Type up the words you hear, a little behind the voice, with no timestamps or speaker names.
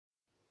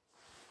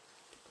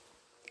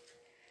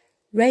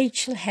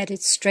Rachel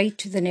headed straight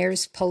to the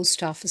nearest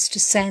post office to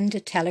send a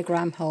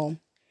telegram home.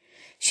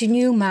 She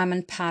knew Mam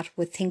and Pat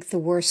would think the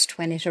worst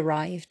when it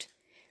arrived.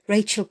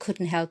 Rachel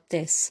couldn't help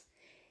this.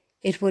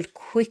 It would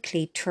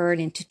quickly turn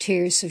into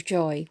tears of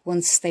joy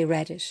once they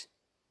read it.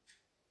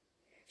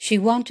 She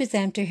wanted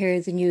them to hear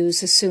the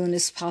news as soon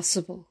as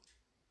possible.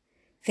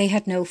 They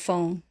had no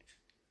phone.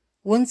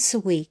 Once a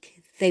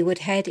week, they would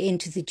head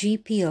into the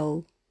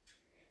GPO,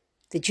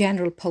 the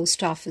General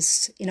Post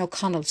Office in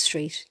O'Connell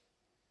Street.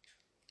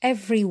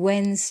 Every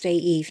Wednesday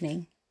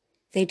evening,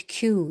 they'd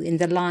queue in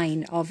the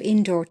line of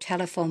indoor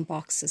telephone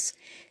boxes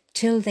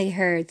till they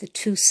heard the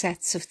 2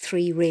 sets of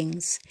 3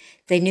 rings.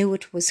 They knew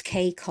it was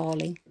Kay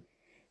calling.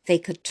 They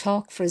could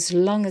talk for as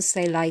long as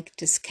they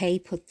liked as Kay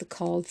put the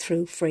call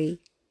through free.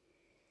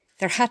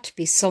 There had to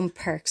be some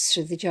perks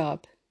to the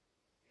job.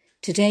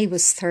 Today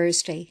was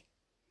Thursday.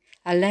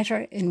 A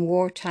letter in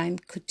wartime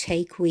could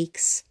take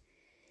weeks.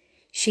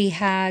 She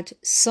had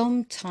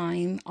some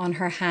time on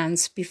her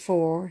hands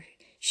before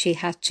she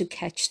had to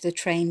catch the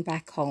train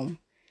back home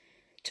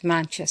to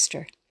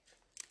Manchester.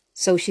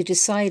 So she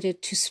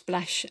decided to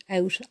splash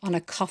out on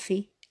a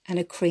coffee and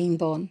a cream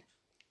bun.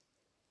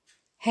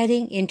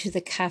 Heading into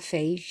the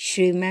cafe,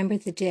 she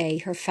remembered the day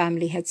her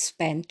family had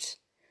spent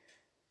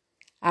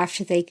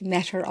after they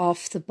met her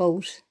off the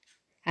boat,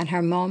 and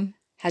her mum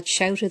had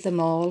shouted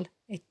them all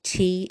at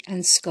tea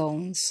and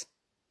scones.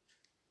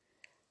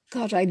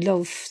 God, I'd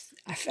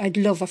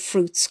love a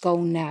fruit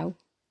scone now.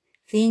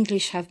 The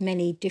English have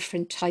many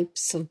different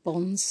types of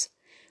buns,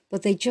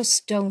 but they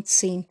just don't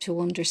seem to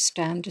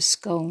understand a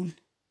scone.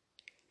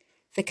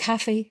 The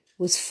cafe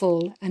was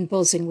full and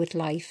buzzing with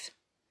life.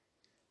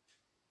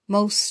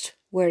 Most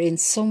were in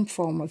some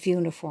form of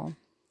uniform.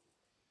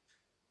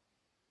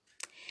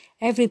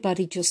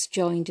 Everybody just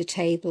joined a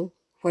table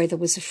where there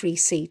was a free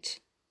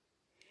seat.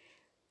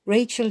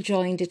 Rachel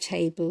joined a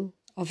table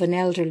of an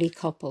elderly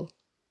couple.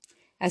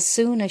 As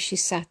soon as she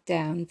sat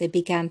down, they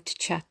began to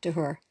chat to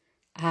her.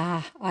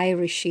 Ah,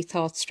 Irish, she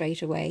thought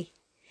straight away.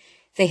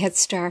 They had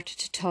started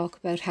to talk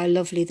about how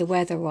lovely the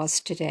weather was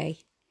today.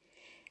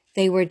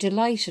 They were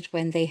delighted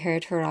when they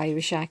heard her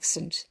Irish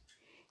accent.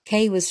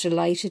 Kay was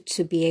delighted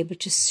to be able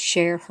to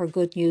share her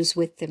good news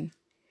with them.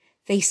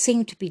 They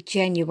seemed to be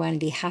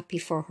genuinely happy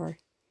for her.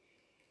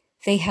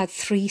 They had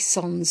 3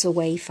 sons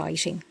away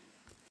fighting.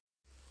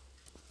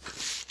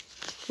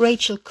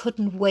 Rachel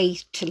couldn't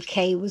wait till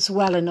Kay was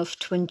well enough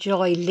to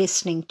enjoy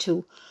listening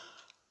to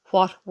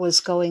what was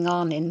going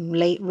on in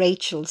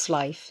Rachel's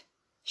life.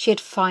 She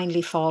had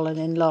finally fallen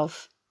in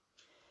love.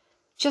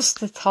 Just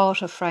the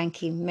thought of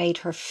Frankie made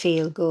her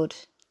feel good.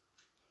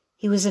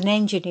 He was an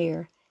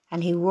engineer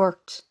and he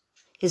worked.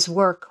 His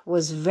work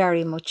was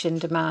very much in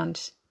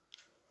demand.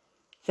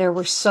 There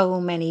were so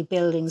many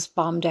buildings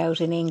bombed out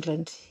in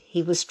England.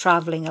 He was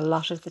travelling a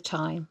lot of the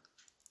time.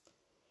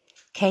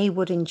 Kay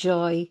would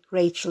enjoy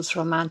Rachel's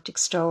romantic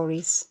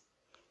stories.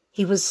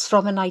 He was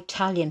from an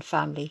Italian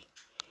family.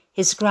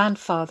 His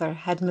grandfather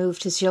had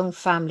moved his young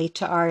family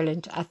to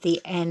Ireland at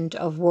the end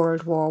of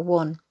World War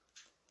I.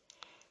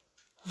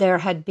 There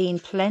had been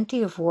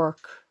plenty of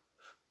work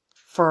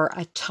for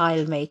a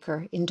tile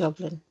maker in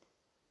Dublin.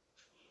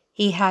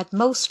 He had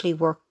mostly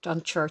worked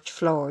on church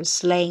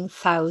floors, laying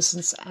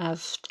thousands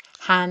of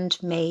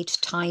handmade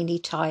tiny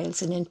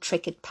tiles in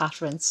intricate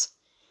patterns.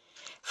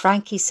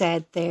 Frankie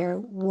said they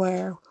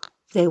were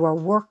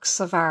works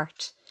of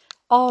art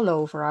all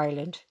over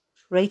Ireland.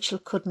 Rachel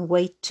couldn't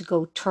wait to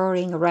go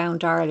touring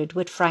around Ireland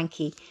with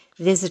Frankie,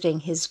 visiting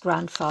his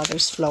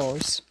grandfather's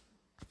floors.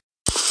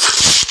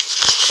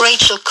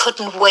 Rachel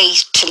couldn't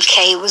wait till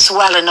Kay was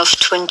well enough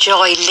to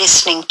enjoy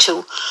listening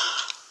to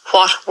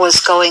what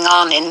was going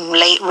on in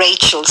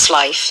Rachel's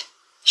life.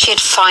 She had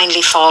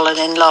finally fallen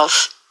in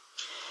love.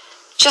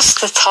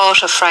 Just the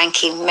thought of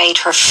Frankie made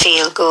her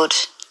feel good.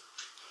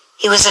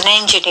 He was an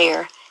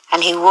engineer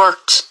and he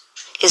worked.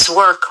 His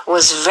work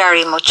was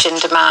very much in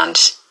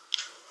demand.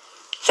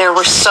 There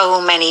were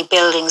so many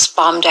buildings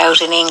bombed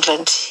out in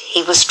England.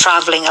 He was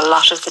travelling a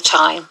lot of the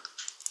time.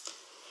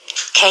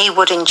 Kay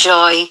would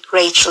enjoy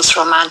Rachel's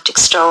romantic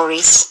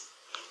stories.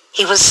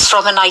 He was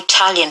from an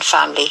Italian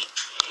family.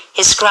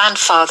 His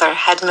grandfather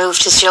had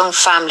moved his young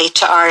family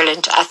to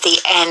Ireland at the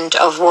end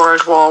of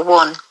World War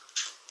I.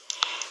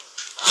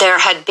 There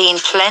had been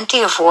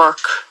plenty of work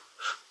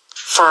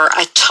for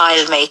a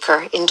tile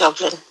maker in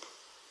Dublin.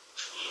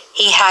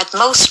 He had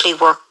mostly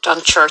worked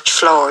on church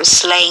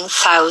floors, laying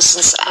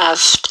thousands of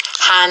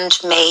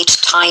handmade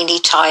tiny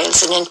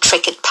tiles in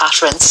intricate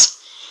patterns.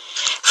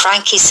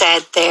 Frankie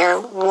said they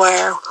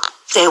were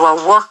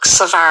works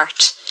of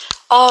art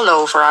all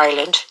over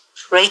Ireland.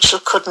 Rachel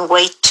couldn't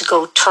wait to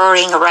go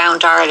touring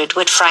around Ireland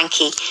with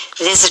Frankie,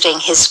 visiting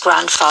his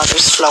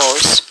grandfather's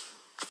floors.